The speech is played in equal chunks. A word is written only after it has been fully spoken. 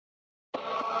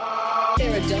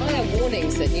There are dire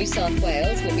warnings that New South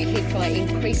Wales will be hit by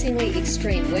increasingly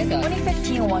extreme weather.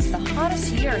 2015 was the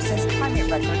hottest year since climate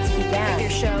records began.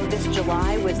 Figures show this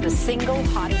July was the single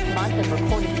hottest month in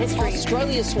recorded history.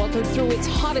 Australia sweltered through its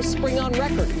hottest spring on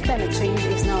record. Climate change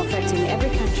is now affecting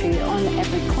every country on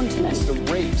every continent. It's the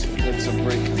rate that's of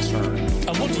great concern.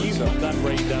 And what do you put that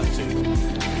rate down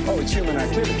to? Oh, it's human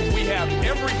activity. We have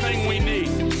everything we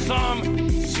need. Some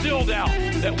still doubt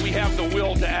that we have the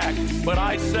will to act. But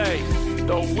I say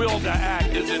the will to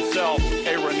act is itself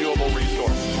a renewable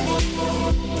resource.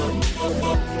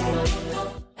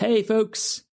 Hey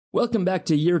folks, welcome back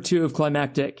to year 2 of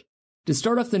Climactic. To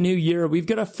start off the new year, we've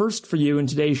got a first for you in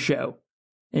today's show.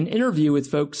 An interview with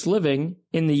folks living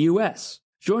in the US.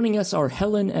 Joining us are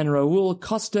Helen and Raul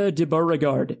Costa de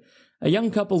Beauregard, a young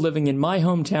couple living in my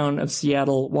hometown of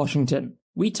Seattle, Washington.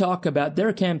 We talk about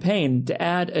their campaign to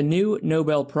add a new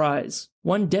Nobel Prize,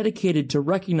 one dedicated to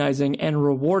recognizing and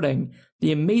rewarding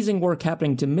the amazing work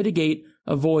happening to mitigate,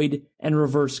 avoid, and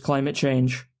reverse climate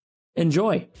change.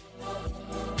 Enjoy!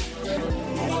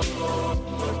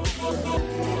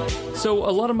 So a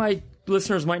lot of my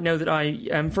listeners might know that I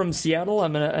am from Seattle.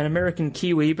 I'm an American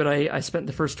Kiwi, but I spent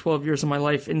the first 12 years of my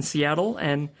life in Seattle,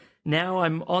 and now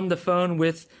I'm on the phone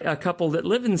with a couple that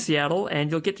live in Seattle,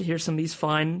 and you'll get to hear some of these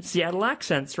fine Seattle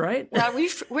accents, right? Well,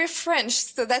 we're French,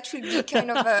 so that would be kind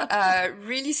of a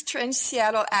really strange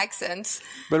Seattle accent.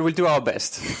 But we'll do our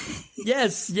best.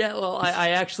 Yes, yeah. Well,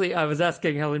 I was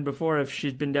asking Helen before if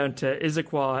she'd been down to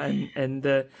Issaquah,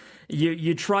 and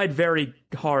you tried very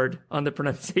hard on the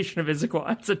pronunciation of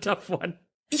Issaquah. It's a tough one.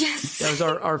 Yes. That was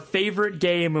our favorite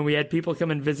game when we had people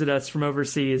come and visit us from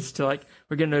overseas to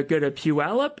we're going to go to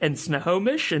Puyallup and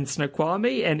Snohomish and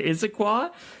Snoqualmie and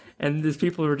Issaquah. And these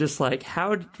people were just like,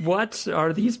 what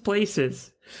are these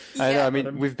places? Yeah. I know. I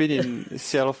mean, we've been in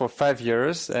Seattle for 5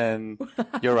 years, and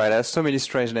you're right. There's so many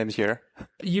strange names here.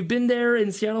 You've been there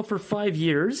in Seattle for 5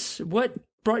 years. What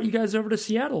brought you guys over to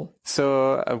Seattle?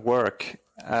 So work.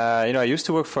 I used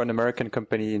to work for an American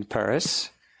company in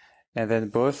Paris. And then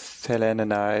both Helen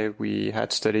and I, we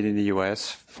had studied in the US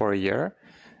for a year,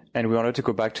 and we wanted to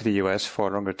go back to the US for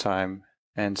a longer time.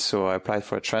 And so I applied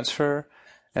for a transfer.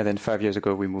 And then 5 years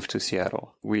ago, we moved to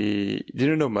Seattle. We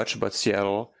didn't know much about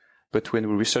Seattle, but when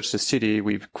we researched the city,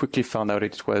 we quickly found out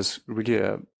it was really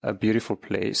a beautiful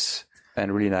place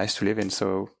and really nice to live in.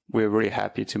 So we're really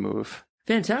happy to move.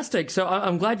 Fantastic. So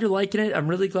I'm glad you're liking it. I'm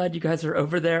really glad you guys are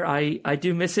over there. I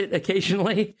do miss it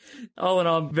occasionally. All in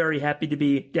all, I'm very happy to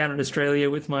be down in Australia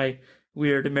with my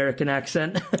weird American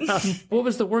accent. What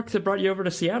was the work that brought you over to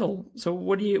Seattle? So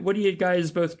what do you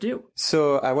guys both do?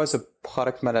 So I was a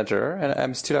product manager, and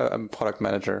I'm still a product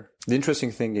manager. The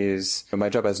interesting thing is my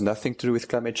job has nothing to do with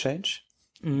climate change,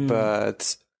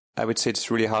 but I would say it's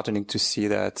really heartening to see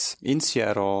that in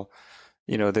Seattle,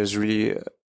 there's really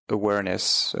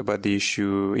awareness about the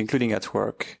issue, including at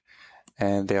work.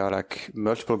 And there are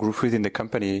multiple groups within the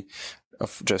company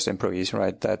of just employees,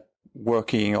 right, that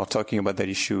working or talking about that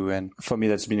issue. And for me,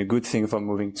 that's been a good thing from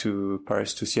moving to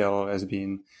Paris to Seattle, has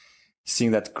been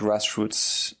seeing that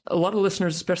grassroots. A lot of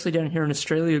listeners, especially down here in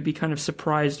Australia, would be kind of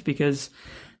surprised because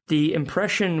the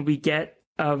impression we get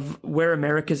of where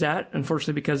America's at,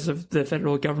 unfortunately, because of the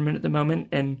federal government at the moment,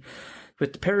 and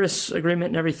with the Paris Agreement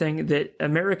and everything, that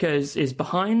America is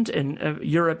behind and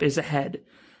Europe is ahead.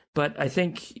 But I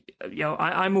think,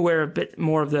 I'm aware a bit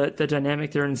more of the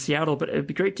dynamic there in Seattle, but it'd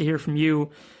be great to hear from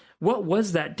you. What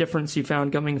was that difference you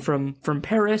found coming from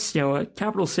Paris, a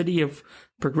capital city of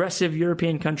progressive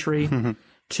European country,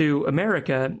 to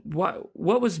America? What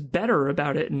was better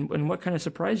about it, and what kind of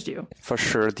surprised you? For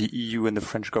sure, the EU and the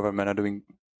French government are doing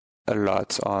a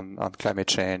lot on climate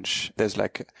change. There's an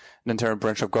entire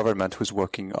branch of government who's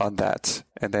working on that.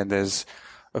 And then there's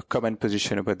a common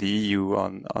position about the EU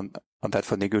on that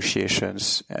for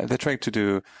negotiations. And they're trying to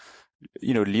do,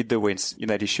 lead the way in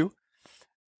that issue.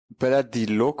 But at the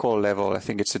local level, I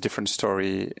think it's a different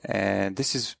story. And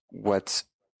this is what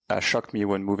shocked me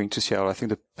when moving to Seattle. I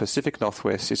think the Pacific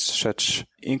Northwest is such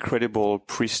incredible,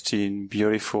 pristine,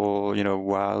 beautiful,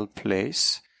 wild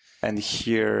place. And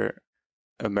here,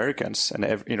 Americans and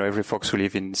every folks who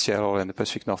live in Seattle and the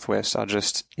Pacific Northwest are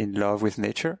just in love with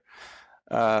nature.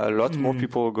 A lot more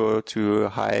people go to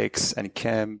hikes and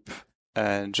camp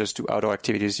and just do outdoor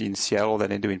activities in Seattle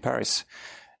than they do in Paris.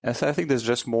 And so I think there's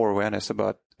just more awareness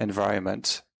about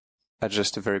environment at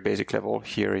just a very basic level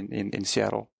here in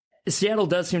Seattle. Seattle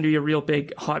does seem to be a real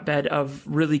big hotbed of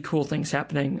really cool things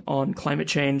happening on climate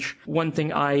change. One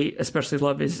thing I especially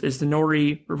love is the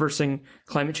Nori Reversing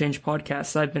Climate Change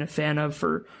podcast that I've been a fan of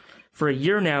for a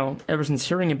year now, ever since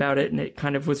hearing about it. And it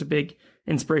kind of was a big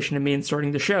inspiration to me in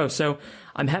starting the show. So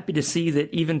I'm happy to see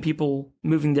that even people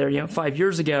moving there, 5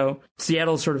 years ago,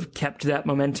 Seattle sort of kept that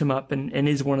momentum up and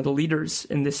is one of the leaders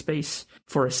in this space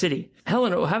for a city.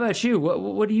 Helen, how about you?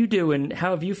 What do you do and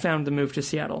how have you found the move to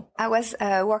Seattle? I was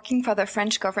working for the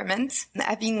French government.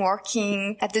 I've been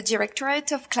working at the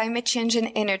Directorate of Climate Change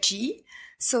and Energy.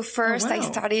 So first I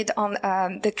started on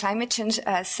the climate change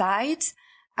side.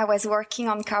 I was working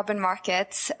on carbon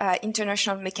markets,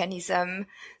 international mechanism.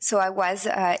 So I was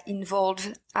involved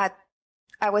at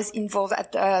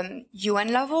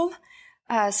UN level.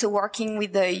 So working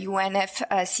with the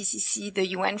UNFCCC, the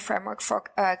UN Framework for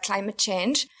Climate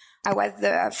Change. I was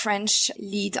the French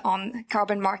lead on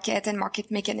carbon market and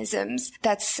market mechanisms.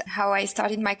 That's how I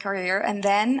started my career. And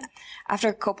then after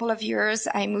a couple of years,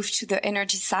 I moved to the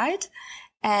energy side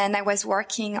and I was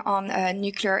working on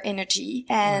nuclear energy.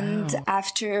 And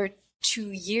after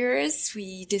 2 years,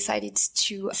 we decided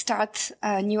to start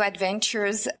new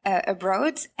adventures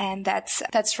abroad. And that's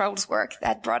Raul's work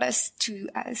that brought us to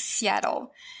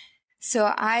Seattle.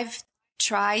 So I've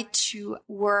try to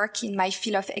work in my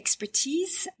field of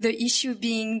expertise. The issue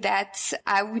being that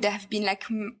I would have been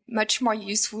much more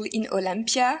useful in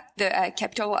Olympia, the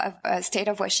capital of state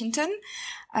of Washington.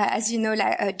 As you know,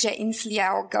 Jay Inslee,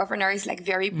 our governor, is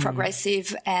very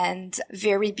progressive and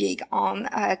very big on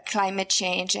climate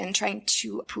change and trying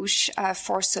to push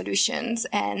for solutions,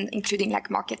 and including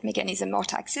market mechanism or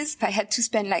taxes. I had to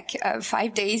spend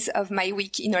 5 days of my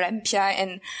week in Olympia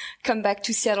and come back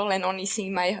to Seattle and only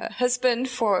seeing my husband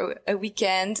for a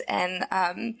weekend, and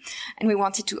we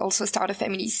wanted to also start a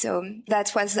family, so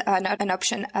that was not an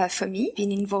option for me.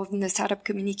 Being involved in the startup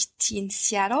community in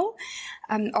Seattle.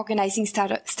 Organizing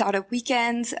startup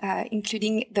weekends,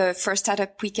 including the first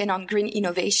startup weekend on green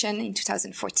innovation in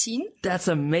 2014. That's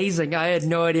amazing. I had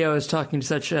no idea I was talking to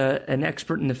such an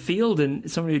expert in the field and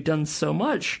somebody who'd done so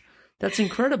much. That's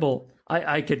incredible.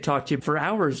 I could talk to you for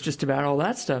hours just about all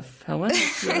that stuff, Helen.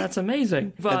 That's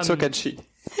amazing. And so can she.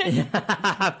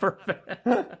 Yeah, perfect.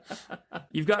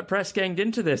 You've got press ganged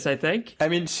into this, I think. I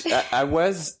mean, I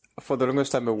was for the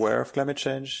longest time aware of climate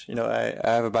change. I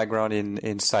have a background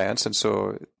in science, and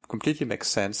so it completely makes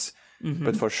sense. Mm-hmm.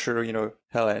 But for sure,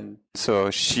 Helen, so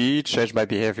she changed my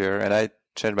behavior, and I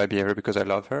changed my behavior because I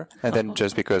love her. And then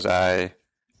just because I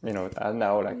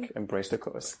now embrace the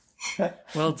cause.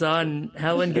 Well done,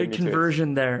 Helen. Good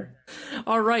conversion there.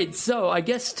 All right. So I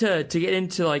guess to get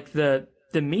into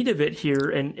the meat of it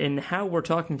here and how we're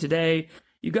talking today,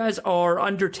 you guys are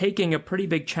undertaking a pretty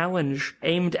big challenge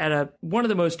aimed at one of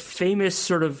the most famous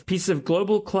sort of pieces of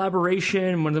global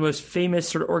collaboration, one of the most famous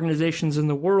sort of organizations in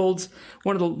the world,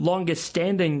 one of the longest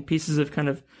standing pieces of kind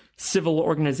of civil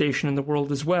organization in the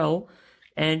world as well.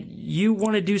 And you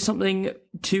want to do something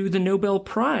to the Nobel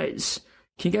Prize.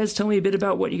 Can you guys tell me a bit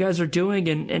about what you guys are doing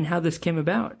and how this came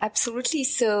about? Absolutely.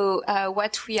 So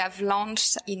what we have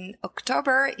launched in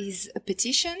October is a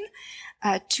petition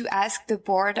to ask the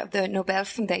board of the Nobel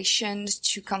Foundation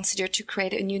to consider to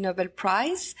create a new Nobel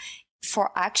Prize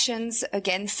for actions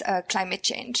against climate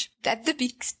change. That's the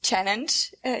big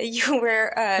challenge you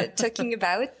were talking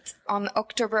about. On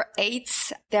October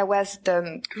 8th, there was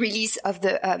the release of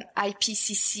the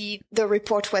IPCC. The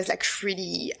report was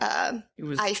really,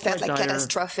 I felt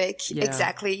catastrophic. Yeah.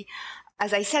 Exactly.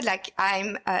 As I said,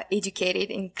 I'm educated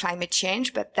in climate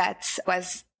change, but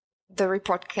the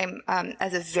report came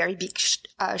as a very big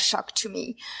shock to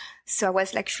me. So I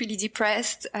was really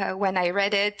depressed when I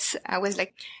read it. I was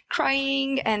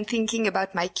crying and thinking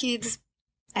about my kids.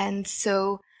 And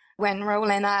so when Raul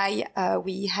and I,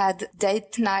 we had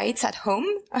date nights at home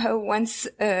once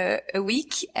a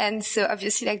week. And so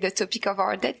obviously the topic of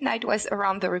our date night was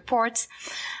around the report.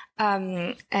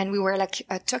 And we were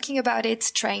talking about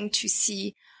it, trying to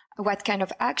see what kind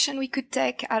of action we could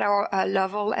take at our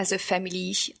level as a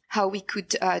family, how we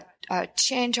could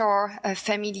change our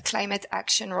family climate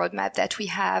action roadmap that we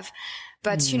have.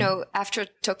 But, after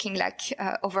talking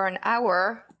over an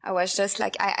hour, I was just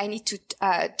I need to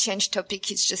change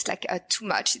topic. It's just too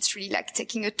much. It's really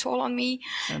taking a toll on me.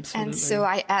 Absolutely. And so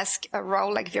I asked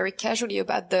Raul very casually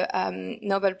about the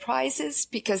Nobel Prizes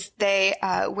because they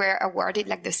were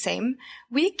awarded the same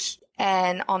week.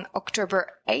 And on October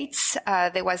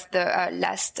 8th, there was the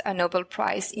last Nobel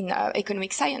Prize in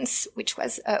economic science, which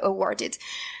was awarded.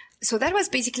 So that was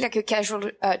basically a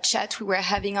casual chat we were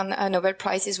having on Nobel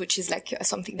Prizes, which is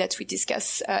something that we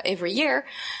discuss every year.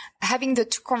 Having the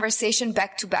two conversations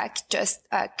back to back just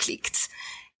clicked.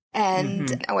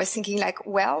 And I was thinking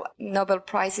Nobel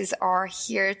Prizes are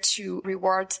here to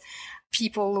reward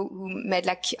people who made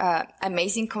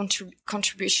amazing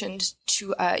contributions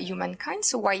to humankind.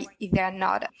 So why they're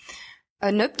not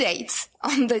an update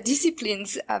on the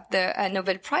disciplines of the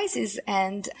Nobel Prizes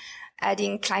and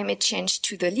adding climate change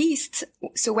to the list.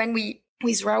 So when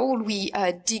with Raoul, we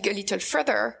dig a little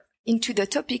further into the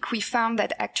topic, we found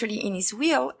that actually in his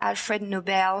will, Alfred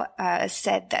Nobel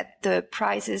said that the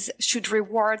prizes should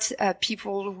reward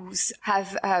people who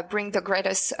have bring the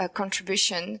greatest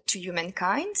contribution to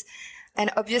humankind. And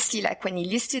obviously, like when he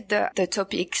listed the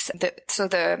topics,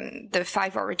 the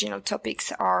 5 original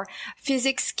topics are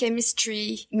physics,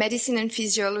 chemistry, medicine and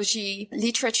physiology,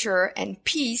 literature, and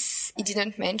peace. He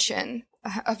didn't mention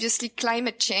obviously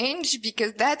climate change,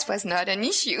 because that was not an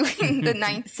issue in the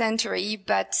 9th century,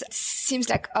 but seems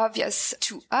like obvious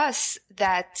to us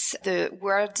that the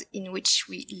world in which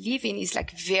we live in is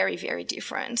like very, very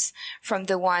different from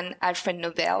the one Alfred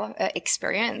Nobel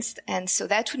experienced. And so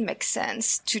that would make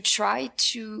sense to try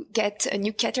to get a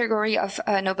new category of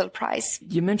Nobel Prize.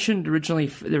 You mentioned originally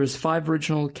there was 5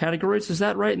 original categories. Is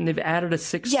that right? And they've added a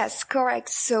 6th? Yes, correct.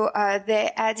 So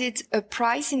they added a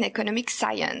prize in economic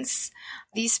science.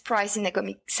 This prize in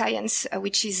economic science,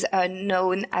 which is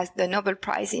known as the Nobel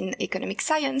Prize in Economic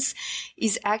Science,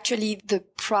 is actually the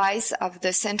prize of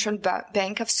the Central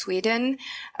Bank of Sweden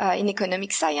in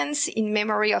economic science in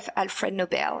memory of Alfred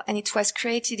Nobel. And it was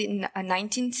created in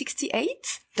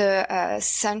 1968. The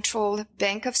Central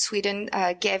Bank of Sweden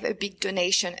gave a big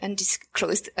donation,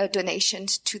 undisclosed donation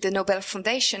to the Nobel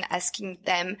Foundation, asking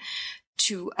them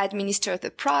to administer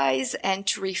the prize and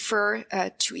to refer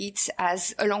to it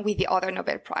as along with the other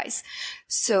Nobel Prize.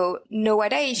 So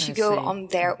nowadays, if you go on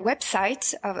their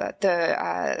website,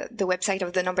 the website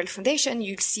of the Nobel Foundation,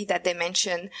 you'll see that they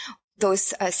mention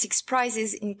those 6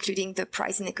 prizes, including the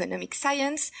prize in economic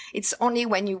science. It's only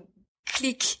when you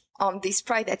click on this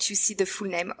prize that you see the full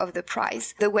name of the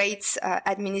prize. The way it's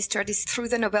administered is through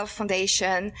the Nobel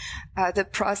Foundation. The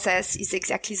process is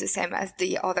exactly the same as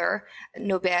the other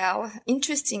Nobel.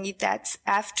 Interesting is that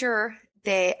after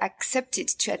they accepted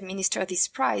to administer this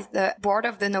prize, the board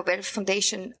of the Nobel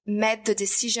Foundation made the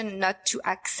decision not to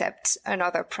accept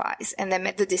another prize. And they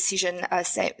made the decision the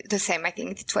same, I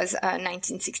think it was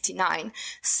 1969,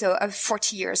 so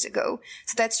 40 years ago.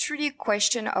 So that's really a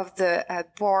question of the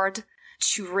board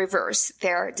to reverse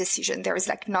their decision. There is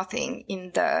like nothing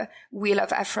in the will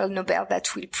of Alfred Nobel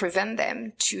that will prevent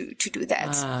them to do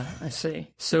that. I see.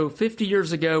 So 50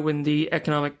 years ago, when the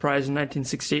Economic Prize in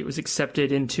 1968 was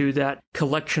accepted into that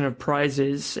collection of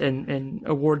prizes and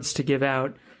awards to give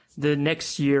out, the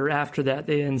next year after that,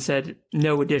 they then said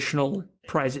no additional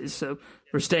prizes. So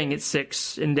we're staying at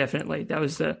 6 indefinitely. That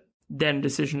was the then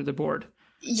decision of the board.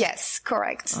 Yes,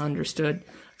 correct. Understood.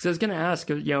 So I was going to ask,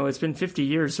 it's been 50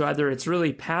 years, so either it's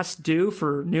really past due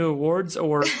for new awards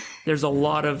or there's a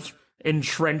lot of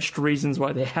entrenched reasons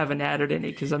why they haven't added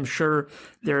any, because I'm sure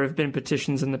there have been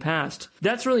petitions in the past.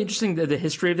 That's really interesting, the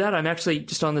history of that. I'm actually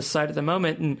just on this site at the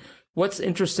moment, and what's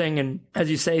interesting, and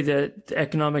as you say, the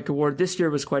economic award this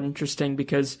year was quite interesting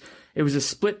because it was a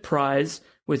split prize,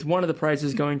 with one of the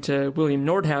prizes going to William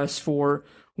Nordhaus for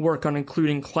work on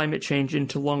including climate change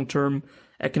into long-term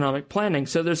economic planning.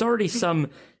 So there's already some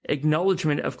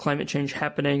acknowledgement of climate change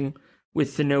happening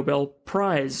with the Nobel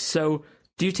Prize. So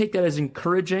do you take that as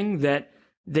encouraging that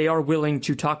they are willing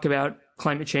to talk about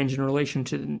climate change in relation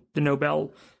to the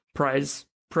Nobel Prize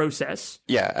process?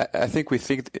 Yeah, I think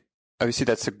obviously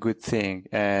that's a good thing.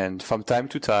 And from time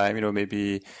to time,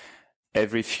 maybe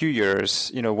every few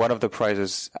years, one of the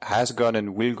prizes has gone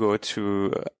and will go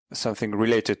to something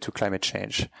related to climate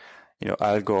change.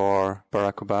 Al Gore,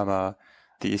 Barack Obama,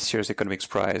 this year's Economics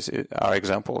Prize are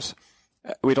examples.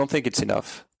 We don't think it's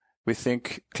enough. We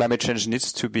think climate change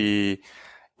needs to be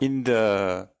in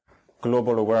the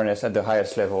global awareness at the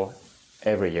highest level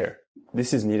every year.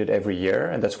 This is needed every year,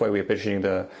 and that's why we're petitioning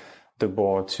the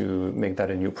board to make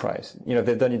that a new prize.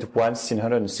 They've done it once in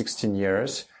 116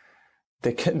 years.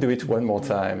 They can do it one more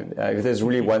time. If there's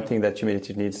really one thing that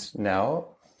humanity needs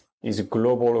now, is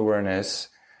global awareness.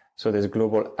 So there's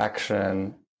global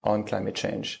action on climate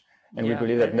change. And we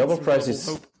believe that Nobel Prize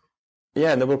is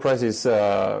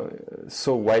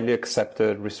so widely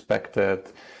accepted, respected,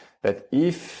 that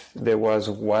if there was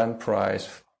one prize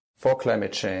for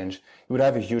climate change, it would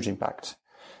have a huge impact.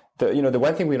 The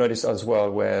one thing we noticed as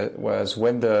well was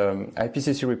when the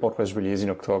IPCC report was released in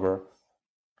October,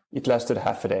 it lasted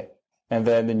half a day. And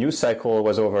then the news cycle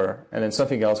was over, and then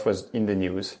something else was in the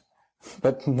news.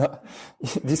 But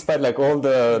despite all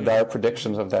the dire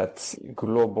predictions of that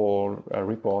global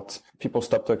report, people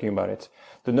stopped talking about it.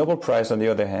 The Nobel Prize, on the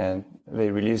other hand, they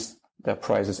release their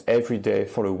prizes every day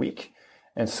for a week.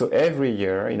 And so every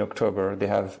year in October, they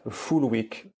have a full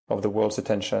week of the world's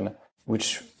attention,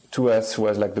 which to us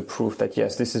was like the proof that,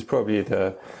 yes, this is probably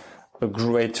the a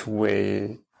great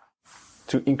way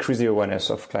to increase the awareness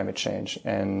of climate change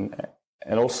and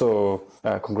also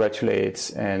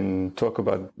congratulate and talk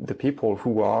about the people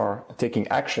who are taking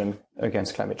action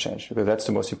against climate change, because that's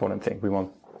the most important thing. We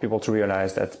want people to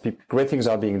realize that great things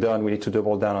are being done. We need to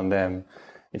double down on them.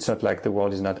 It's not like the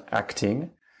world is not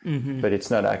acting, but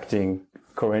it's not acting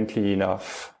currently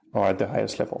enough or at the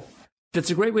highest level. That's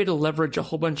a great way to leverage a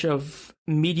whole bunch of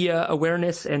media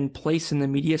awareness and place in the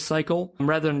media cycle,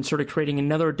 rather than sort of creating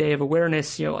another day of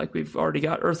awareness. Like we've already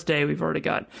got Earth Day, we've already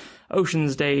got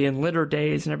Oceans Day and Litter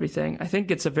Days and everything. I think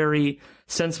it's a very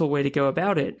sensible way to go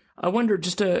about it. I wonder,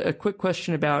 just a quick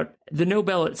question about the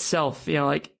Nobel itself.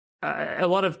 A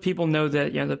lot of people know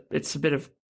that, it's a bit of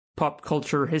pop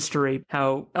culture history,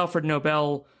 how Alfred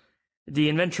Nobel, the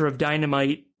inventor of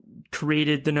dynamite,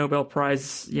 created the Nobel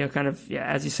Prize,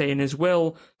 as you say, in his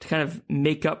will, to kind of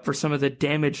make up for some of the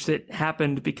damage that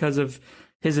happened because of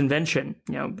his invention.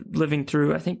 Living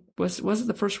through, I think, was it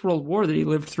the First World War that he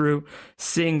lived through,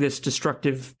 seeing this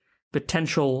destructive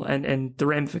potential and the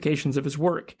ramifications of his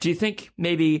work. Do you think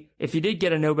maybe if you did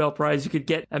get a Nobel Prize, you could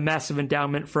get a massive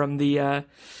endowment from the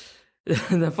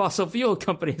fossil fuel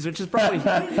companies, which is probably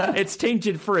it's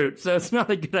tainted fruit, so it's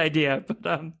not a good idea.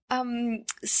 But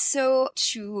so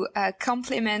to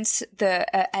complement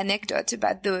the anecdote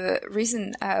about the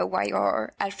reason why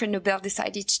Alfred Nobel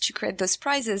decided to create those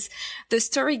prizes, the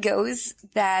story goes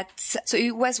that so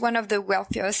he was one of the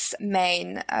wealthiest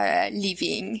men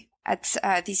living at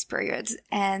this period,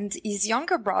 and his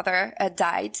younger brother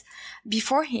died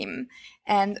before him,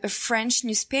 and a French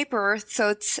newspaper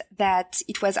thought that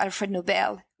it was Alfred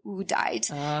Nobel who died.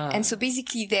 And so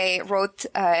basically they wrote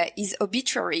his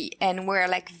obituary and were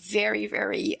very,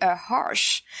 very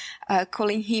harsh,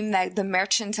 calling him the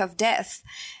merchant of death.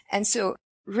 And so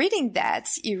reading that,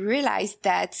 he realized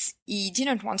that he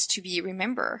didn't want to be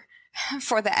remembered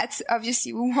for that.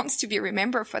 Obviously, who wants to be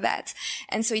remembered for that?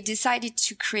 And so he decided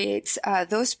to create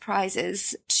those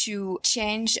prizes to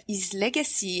change his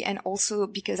legacy, and also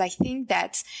because I think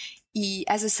that he,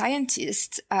 as a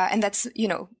scientist, and that's,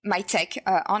 my take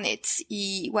on it,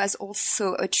 he was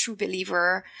also a true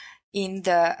believer in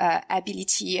the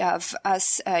ability of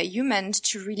us humans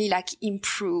to really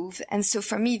improve. And so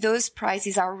for me, those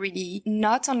prizes are really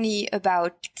not only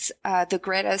about the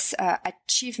greatest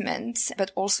achievement,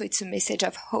 but also it's a message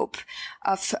of hope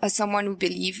of someone who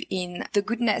believes in the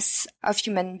goodness of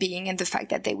human being and the fact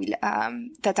that they will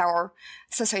that our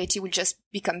society will just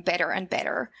become better and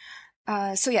better.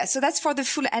 So that's for the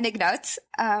full anecdote.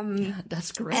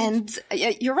 That's great. And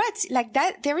you're right.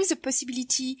 That there is a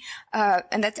possibility,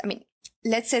 and that,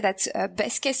 let's say that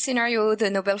best case scenario, the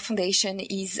Nobel Foundation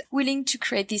is willing to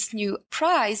create this new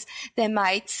prize. They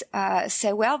might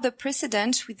say, well, the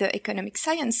precedent with the economic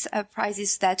science prize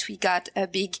is that we got a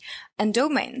big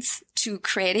endowment to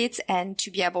create it and to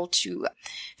be able to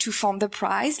fund the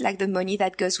prize. The money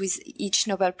that goes with each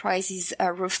Nobel Prize is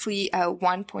roughly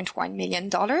 $1.1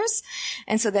 million.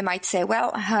 And so they might say,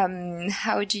 well,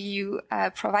 how do you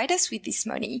provide us with this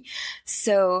money?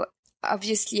 So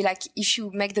obviously, if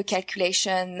you make the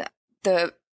calculation,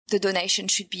 the donation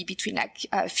should be between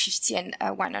 $50 and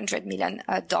 $100 million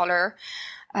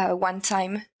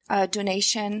one-time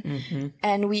donation. Mm-hmm.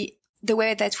 And the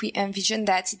way that we envision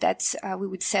that we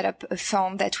would set up a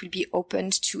fund that will be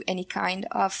opened to any kind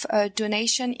of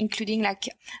donation, including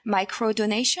micro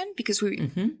donation, because we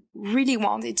really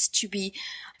want it to be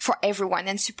for everyone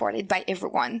and supported by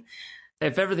everyone.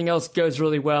 If everything else goes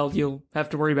really well, you'll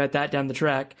have to worry about that down the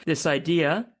track. This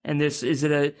idea, and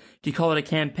do you call it a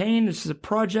campaign? Is this a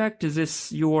project? Is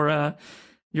this your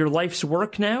life's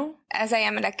work now? As I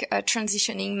am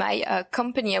transitioning my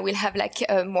company, I will have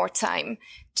more time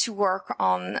to work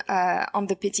on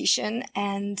the petition,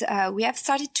 and we have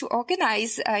started to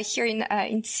organize here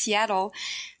in Seattle.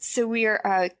 So we're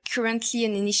currently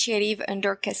an initiative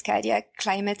under Cascadia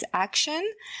Climate Action.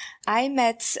 I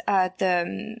met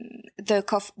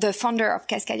the founder of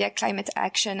Cascadia Climate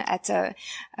Action at a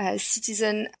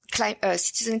citizen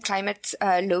climate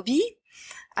lobby.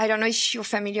 I don't know if you're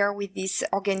familiar with this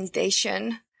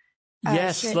organization.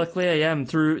 Yes, luckily I am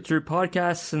through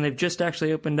podcasts, and they've just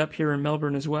actually opened up here in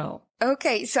Melbourne as well.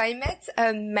 Okay, so I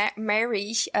met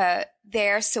Mary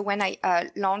there. So when I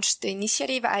launched the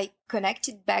initiative, I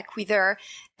connected back with her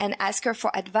and asked her for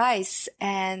advice.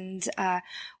 And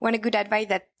one good advice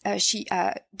that she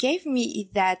gave me is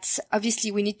that obviously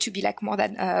we need to be more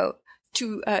than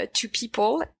to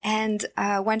people. And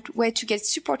one way to get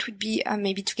support would be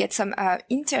maybe to get some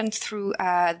interns through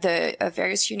the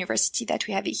various universities that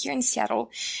we have here in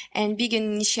Seattle. And big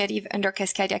initiative under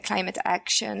Cascadia Climate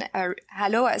Action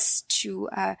allow us to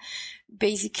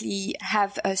basically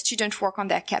have a student work on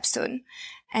their capstone.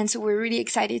 And so we're really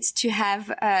excited to have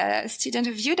a student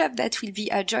of UW that will be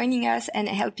joining us and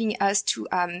helping us to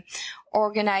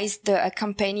organize the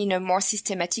campaign in a more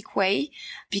systematic way,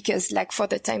 because like for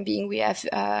the time being we have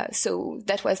so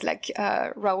that was like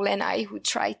Raul and I who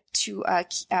tried to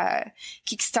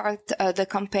kickstart the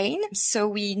campaign. So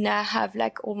we now have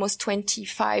like almost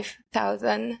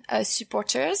 25,000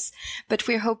 supporters, but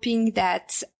we're hoping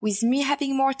that with me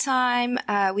having more time,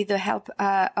 with the help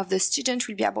of the student,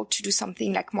 we'll be able to do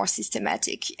something like more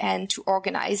systematic and to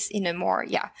organize in a more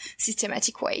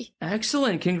systematic way.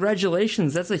 Excellent.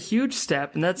 Congratulations. That's a huge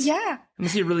step, and that's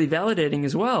must be really validating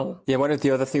as well. Yeah, one of the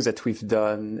other things that we've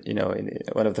done,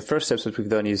 one of the first steps that we've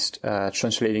done is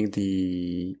translating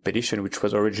the petition, which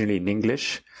was originally in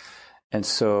English. And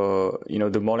so,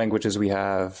 the more languages we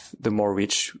have, the more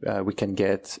reach we can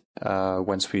get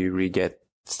once we really get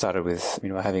started with,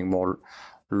 having more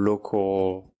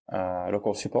local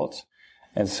support.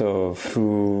 And so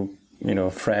through,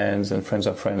 friends and friends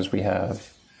of friends, we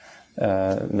have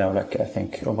now I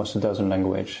think almost a dozen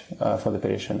languages for the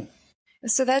petition.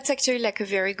 So that's actually like a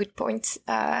very good point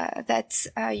that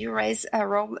you raise,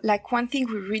 Rob. Like one thing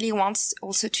we really want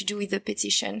also to do with the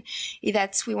petition is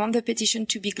that we want the petition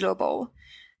to be global,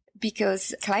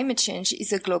 because climate change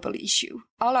is a global issue.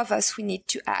 All of us, we need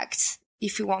to act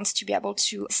if we want to be able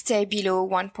to stay below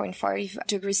 1.5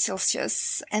 degrees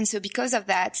Celsius. And so because of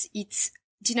that, it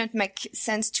didn't make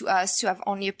sense to us to have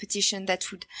only a petition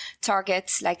that would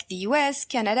target like the US,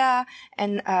 Canada,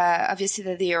 and obviously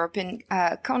the European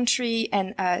country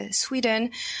and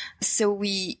Sweden. So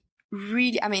we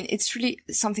really, it's really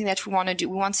something that we want to do.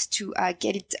 We want to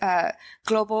get it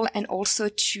global, and also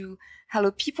to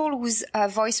allow people whose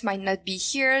voice might not be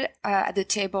here at the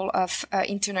table of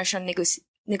international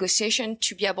negotiation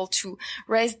to be able to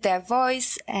raise their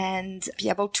voice and be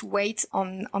able to wait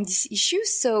on this issue.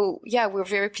 So we're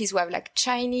very pleased. We have like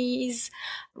Chinese,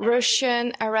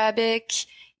 Russian, Arabic,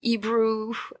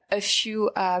 Hebrew, a few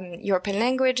European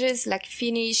languages like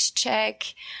Finnish,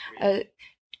 Czech,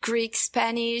 Greek,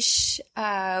 Spanish.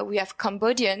 We have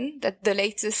Cambodian, that's the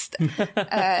latest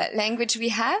language we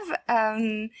have.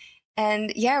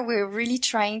 And we're really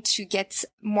trying to get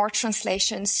more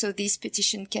translations so this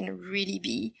petition can really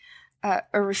be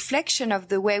a reflection of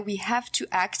the way we have to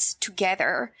act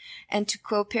together and to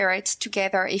cooperate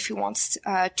together if we want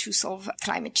to solve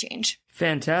climate change.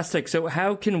 Fantastic. So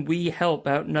how can we help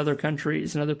out in other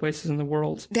countries and other places in the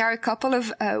world? There are a couple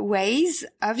of ways.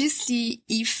 Obviously,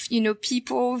 if,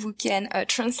 people who can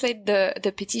translate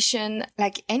the petition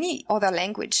like any other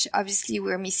language, obviously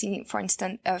we're missing, for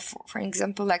instance, for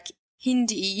example, like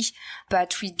Hindi,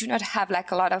 but we do not have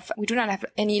we do not have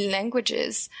any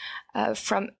languages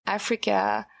from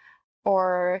Africa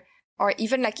or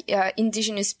even like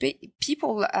indigenous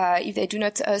people. If they do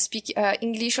not speak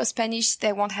English or Spanish,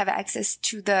 they won't have access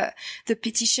to the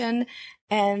petition,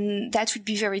 and that would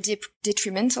be very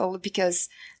detrimental, because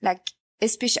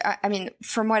especially,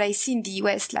 from what I see in the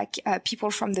US,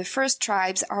 people from the first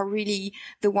tribes are really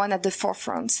the one at the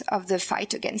forefront of the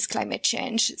fight against climate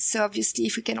change. So obviously,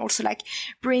 if we can also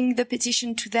bring the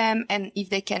petition to them, and if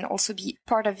they can also be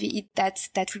part of it,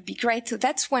 that would be great. So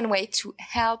that's one way to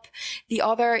help. The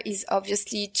other is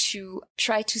obviously to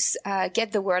try to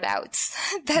get the word out.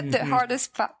 That's the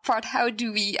hardest part. How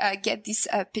do we get this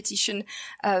petition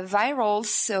viral?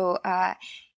 So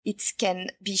it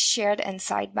can be shared and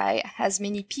signed by as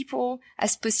many people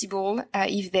as possible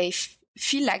if they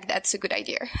feel like that's a good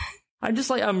idea.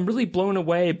 I'm really blown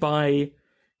away by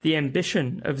the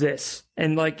ambition of this.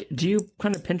 And do you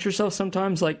kind of pinch yourself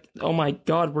sometimes? Oh my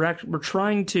God, we're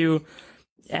trying to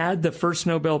add the first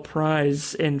Nobel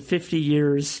Prize in 50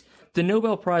 years. The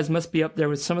Nobel Prize must be up there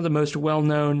with some of the most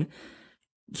well-known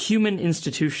human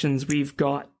institutions we've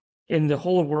got in the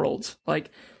whole world.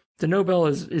 The Nobel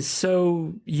is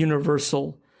so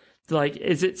universal.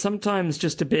 Is it sometimes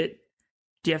just a bit,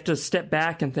 do you have to step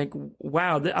back and think,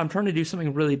 wow, I'm trying to do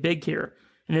something really big here?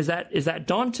 And is that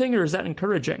daunting, or is that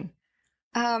encouraging?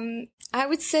 I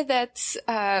would say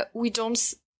that we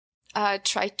don't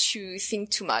try to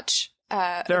think too much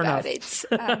about it.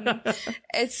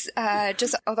 It's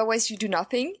just, otherwise you do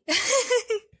nothing.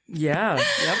 Yeah.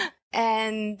 Yep.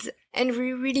 And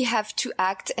we really have to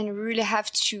act, and we really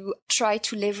have to try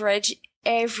to leverage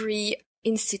every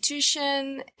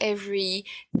institution,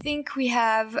 everything we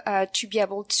have to be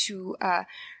able to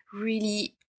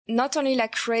really not only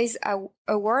like raise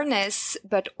awareness,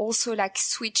 but also like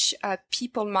switch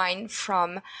people mind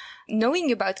from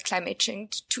knowing about climate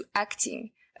change to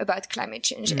acting about climate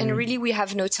change. And really we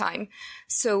have no time.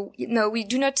 So, we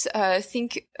do not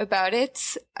think about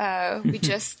it. We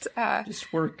just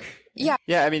work. Yeah.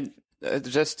 Yeah. I mean,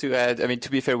 just to add, I mean,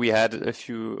 to be fair, we had a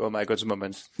few, oh my God,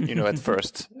 moments, at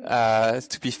first,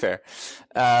 to be fair.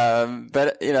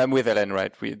 But, I'm with Ellen,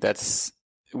 right?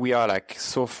 We are like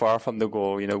so far from the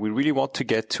goal. We really want to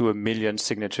get to 1 million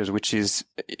signatures, which is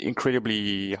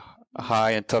incredibly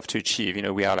high and tough to achieve.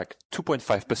 We are like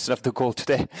 2.5% of the goal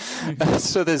today.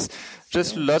 So there's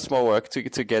just lots more work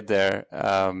to get there.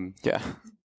 Yeah.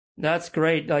 That's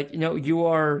great. Like, you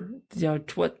are,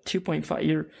 2.5,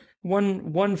 you're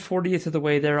 1/40th of the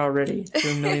way there already to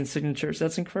 1 million signatures.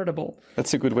 That's incredible.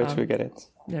 That's a good way to get it.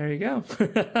 There you go.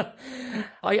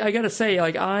 I gotta say,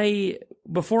 like,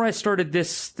 before I started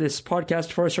this podcast,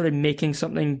 before I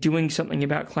started doing something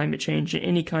about climate change in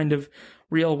any kind of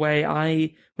real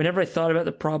way, whenever I thought about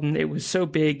the problem, it was so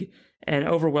big and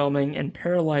overwhelming and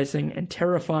paralyzing and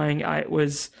terrifying. I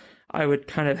would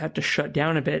kind of have to shut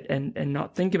down a bit and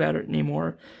not think about it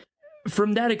anymore.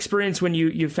 From that experience, when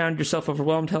you found yourself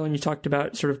overwhelmed, Helen, you talked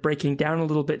about sort of breaking down a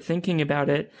little bit, thinking about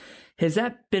it. Has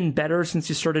that been better since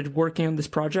you started working on this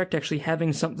project, actually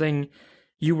having something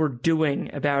you were doing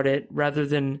about it rather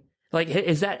than, like,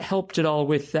 has that helped at all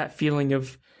with that feeling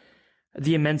of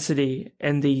the immensity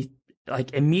and the,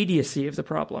 like, immediacy of the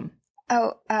problem?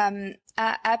 Oh,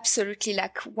 absolutely,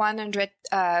 like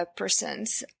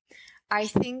 100%. I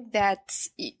think that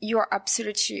you're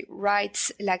absolutely right.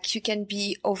 Like, you can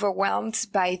be overwhelmed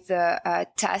by the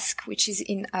task which is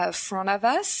in front of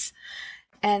us.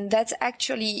 And that's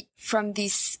actually from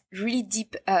this really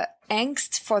deep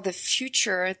angst for the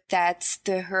future that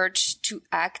the urge to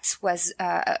act was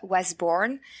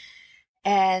born.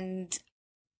 And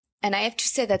I have to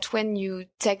say that when you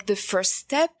take the first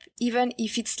step, even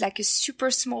if it's like a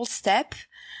super small step,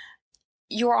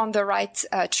 you're on the right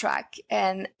track,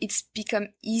 and it's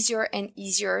become easier and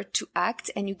easier to act,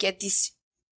 and you get this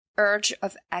urge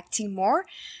of acting more,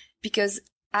 because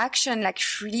action like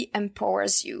really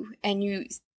empowers you and you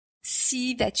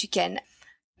see that you can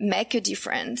make a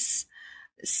difference.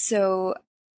 So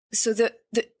the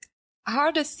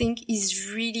harder thing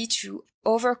is really to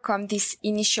overcome this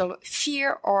initial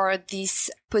fear or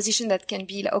this position that can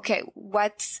be like, okay,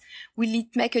 what will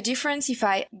it make a difference if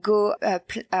I go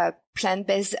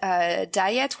plant-based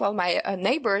diet? Well, my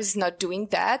neighbor is not doing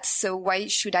that, so why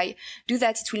should I do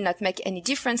that? It will not make any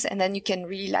difference. And then you can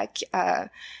really like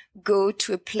go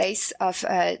to a place of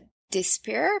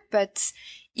despair. But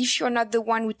if you're not the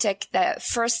one who take the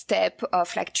first step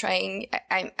of like trying,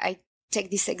 I take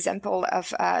this example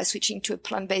of switching to a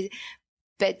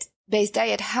plant-based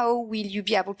diet, how will you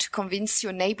be able to convince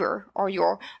your neighbor or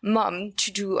your mom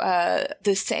to do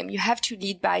the same? You have to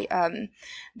lead by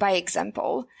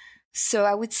example. So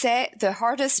I would say the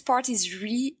hardest part is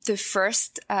really the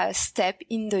first step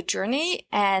in the journey.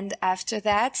 And after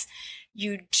that,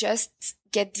 you just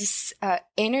get this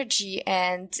energy.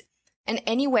 And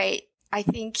anyway, I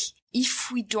think if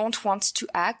we don't want to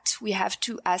act, we have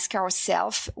to ask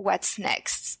ourselves what's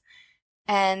next.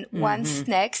 And once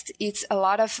next, it's a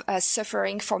lot of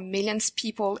suffering for millions of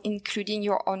people, including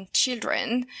your own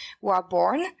children who are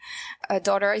born. A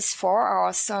daughter is 4.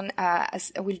 Our son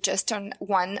will just turn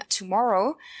 1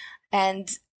 tomorrow. And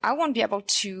I won't be able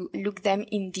to look them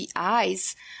in the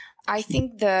eyes. I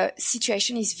think the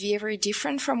situation is very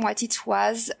different from what it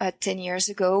was 10 years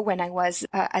ago when I was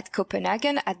at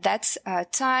Copenhagen. At that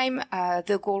time,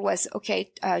 the goal was, 2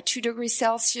 degrees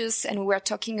Celsius. And we were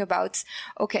talking about,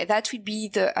 that would be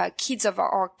the kids of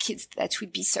our kids that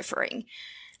would be suffering.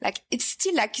 Like, it's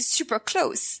still like super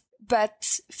close.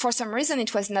 But for some reason,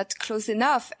 it was not close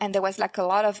enough. And there was like a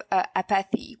lot of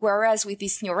apathy. Whereas with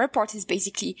this new report is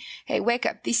basically, hey, wake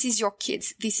up. This is your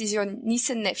kids. This is your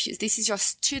niece and nephews. This is your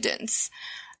students.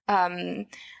 And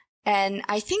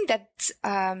I think that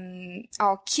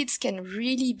our kids can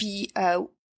really be a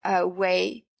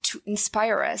way to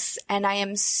inspire us. And I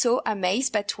am so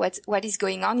amazed by what is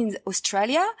going on in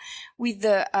Australia with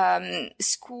the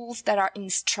schools that are in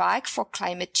strike for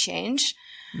climate change.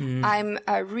 I'm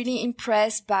really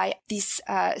impressed by this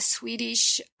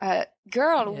Swedish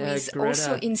girl who is Greta.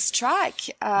 Also in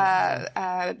strike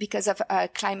because of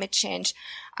climate change.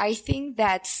 I think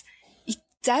that it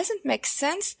doesn't make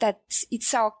sense that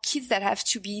it's our kids that have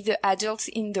to be the adults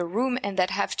in the room and that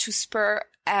have to spur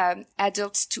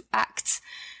adults to act.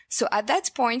 So at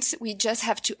that point, we just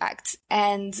have to act.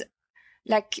 And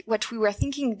like what we were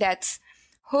thinking, that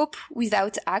hope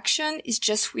without action is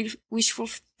just wishful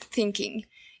thinking.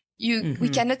 We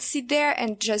cannot sit there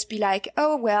and just be like,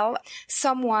 oh, well,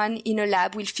 someone in a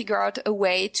lab will figure out a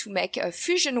way to make a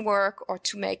fusion work or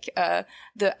to make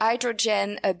the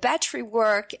hydrogen battery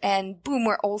work, and boom,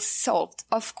 we're all solved.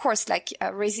 Of course, like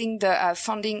raising the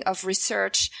funding of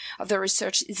the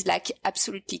research is like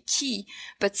absolutely key.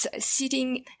 But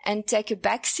sitting and take a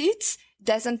back seat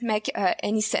doesn't make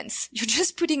any sense. You're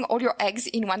just putting all your eggs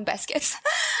in one basket.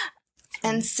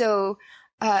 And so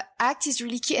ACT is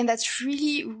really key, and that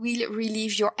really will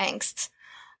relieve your angst.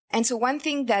 And so one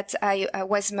thing that I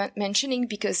was mentioning,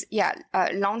 because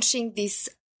launching this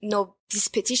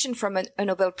petition from a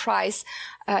Nobel Prize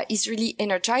is really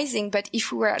energizing. But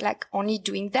if we were like only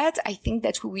doing that, I think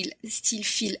that we will still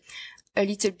feel a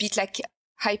little bit like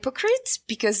hypocrite,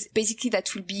 because basically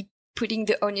that will be putting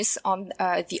the onus on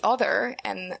the other,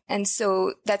 and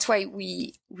so that's why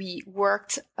we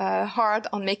worked hard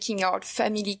on making our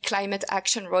family climate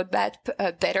action roadmap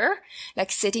better,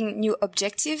 like setting new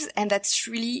objectives, and that's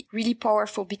really, really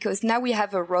powerful, because now we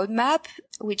have a roadmap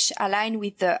which align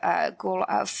with the goal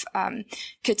of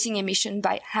cutting emission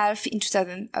by half in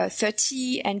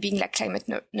 2030 and being like climate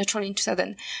neutral in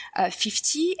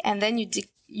 2050, and then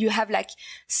you have like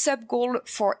sub goal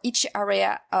for each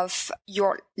area of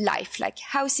your life, like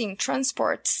housing,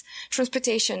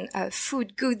 transportation,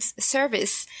 food, goods,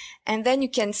 service. And then you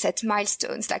can set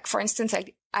milestones. Like, for instance,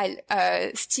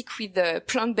 I'll stick with the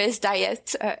plant-based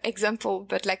diet example,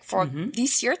 but like for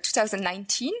this year,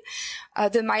 2019,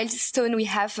 the milestone we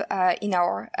have in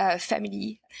our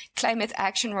family climate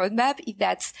action roadmap is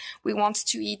that we want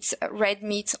to eat red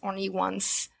meat only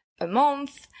once a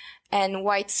month, and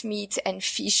white meat and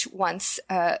fish once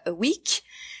a week.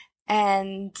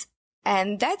 And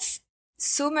that's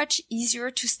so much easier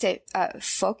to stay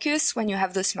focused when you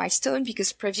have those milestones,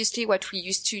 because previously what we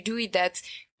used to do is that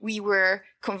we were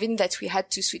convinced that we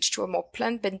had to switch to a more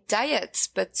plant-based diet.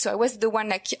 But so I was the one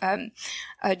like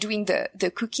doing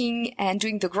the cooking and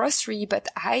doing the grocery, but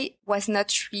I was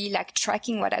not really like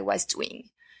tracking what I was doing.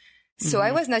 So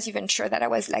I was not even sure that I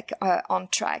was like on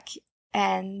track.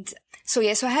 And so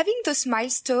having those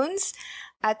milestones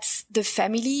at the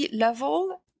family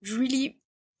level really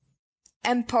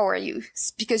empower you,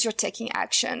 because you're taking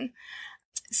action.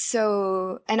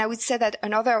 So, and I would say that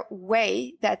another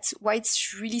way that why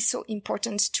it's really so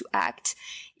important to act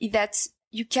is that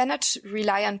you cannot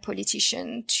rely on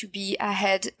politicians to be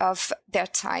ahead of their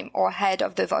time or ahead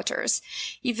of the voters.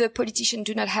 If the politicians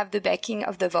do not have the backing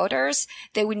of the voters,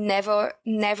 they will never,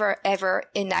 ever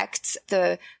enact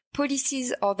the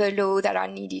policies or the law that are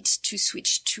needed to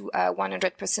switch to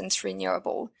 100%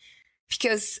 renewable.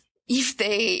 Because if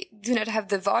they do not have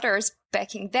the voters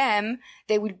backing them,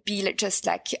 they will be just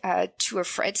like too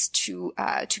afraid to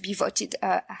be voted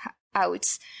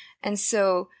out. And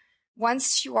so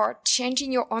once you are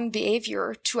changing your own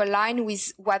behavior to align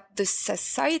with what the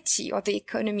society or the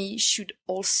economy should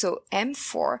also aim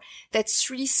for, that's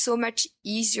really so much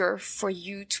easier for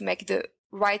you to make the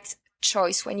right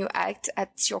choice when you act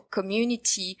at your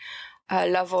community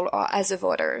level or as a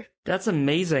voter. That's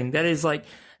amazing. That is like,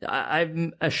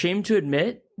 I'm ashamed to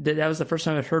admit that was the first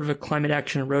time I've heard of a climate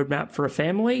action roadmap for a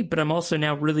family, but I'm also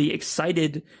now really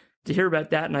excited to hear about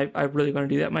that, and I really want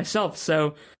to do that myself.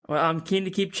 So I'm keen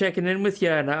to keep checking in with you,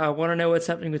 and I want to know what's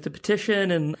happening with the petition,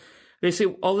 and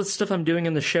basically all the stuff I'm doing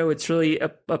in the show. It's really a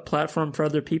platform for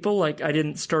other people. Like, I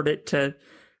didn't start it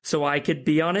so I could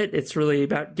be on it. It's really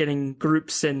about getting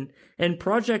groups and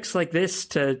projects like this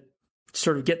to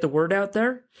sort of get the word out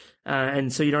there.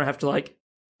 And so you don't have to like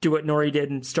do what Nori did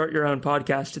and start your own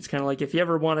podcast. It's kind of like, if you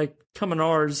ever want to come on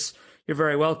ours, you're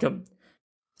very welcome.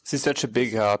 This is such a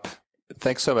big help.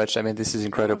 Thanks so much. I mean, this is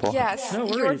incredible. Yes, no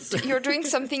worries. You're doing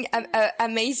something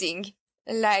amazing.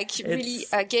 Like, really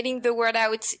getting the word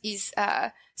out is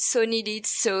so needed.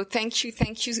 So thank you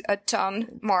a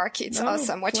ton, Mark. It's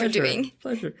awesome what you're doing.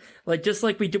 Pleasure. Like, just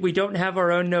like we don't have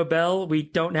our own Nobel, we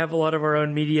don't have a lot of our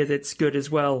own media that's good as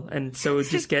well. And so we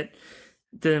just get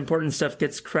the important stuff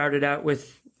gets crowded out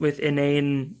with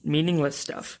inane, meaningless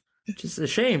stuff, which is a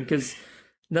shame, because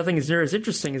nothing is near as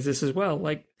interesting as this as well.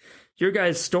 Like, your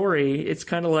guys' story, it's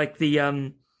kind of like the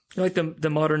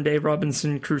modern day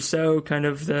Robinson Crusoe, kind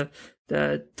of the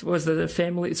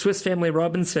Swiss Family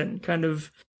Robinson, kind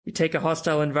of. You take a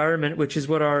hostile environment, which is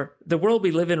what the world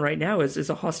we live in right now is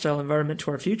a hostile environment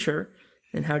to our future.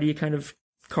 And how do you kind of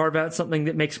carve out something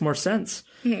that makes more sense?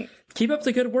 Mm-hmm. Keep up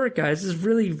the good work, guys. This is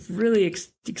really, really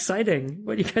exciting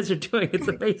what you guys are doing. It's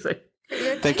amazing.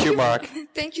 Thank you, Mark.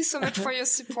 Thank you so much for your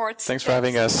support. Thanks for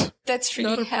having us. That's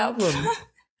really Not a problem.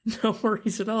 No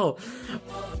worries at all.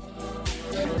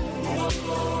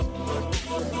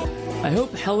 I I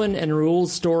hope Helen and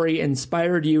Raoul's story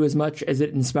inspired you as much as it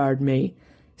inspired me.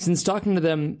 Since talking to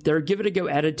them, their give-it-a-go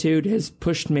attitude has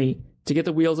pushed me to get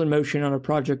the wheels in motion on a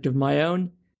project of my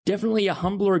own. Definitely a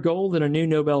humbler goal than a new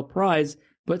Nobel Prize,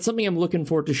 but something I'm looking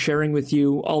forward to sharing with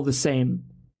you all the same.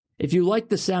 If you like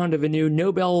the sound of a new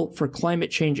Nobel for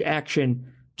Climate Change action,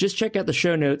 just check out the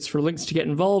show notes for links to get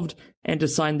involved and to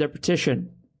sign their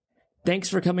petition. Thanks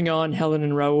for coming on, Helen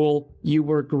and Raoul. You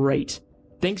were great.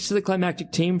 Thanks to the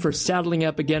Climactic team for saddling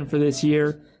up again for this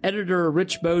year. Editor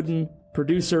Rich Bowden,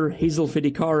 producer Hazel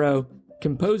Fidicaro,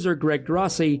 composer Greg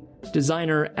Grassi,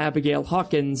 designer Abigail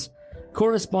Hawkins,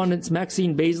 correspondents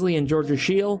Maxine Baisley and Georgia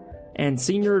Scheel, and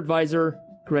senior advisor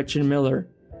Gretchen Miller.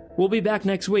 We'll be back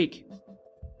next week.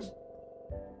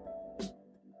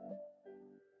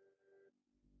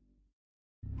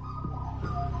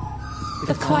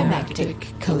 The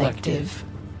Climactic Collective.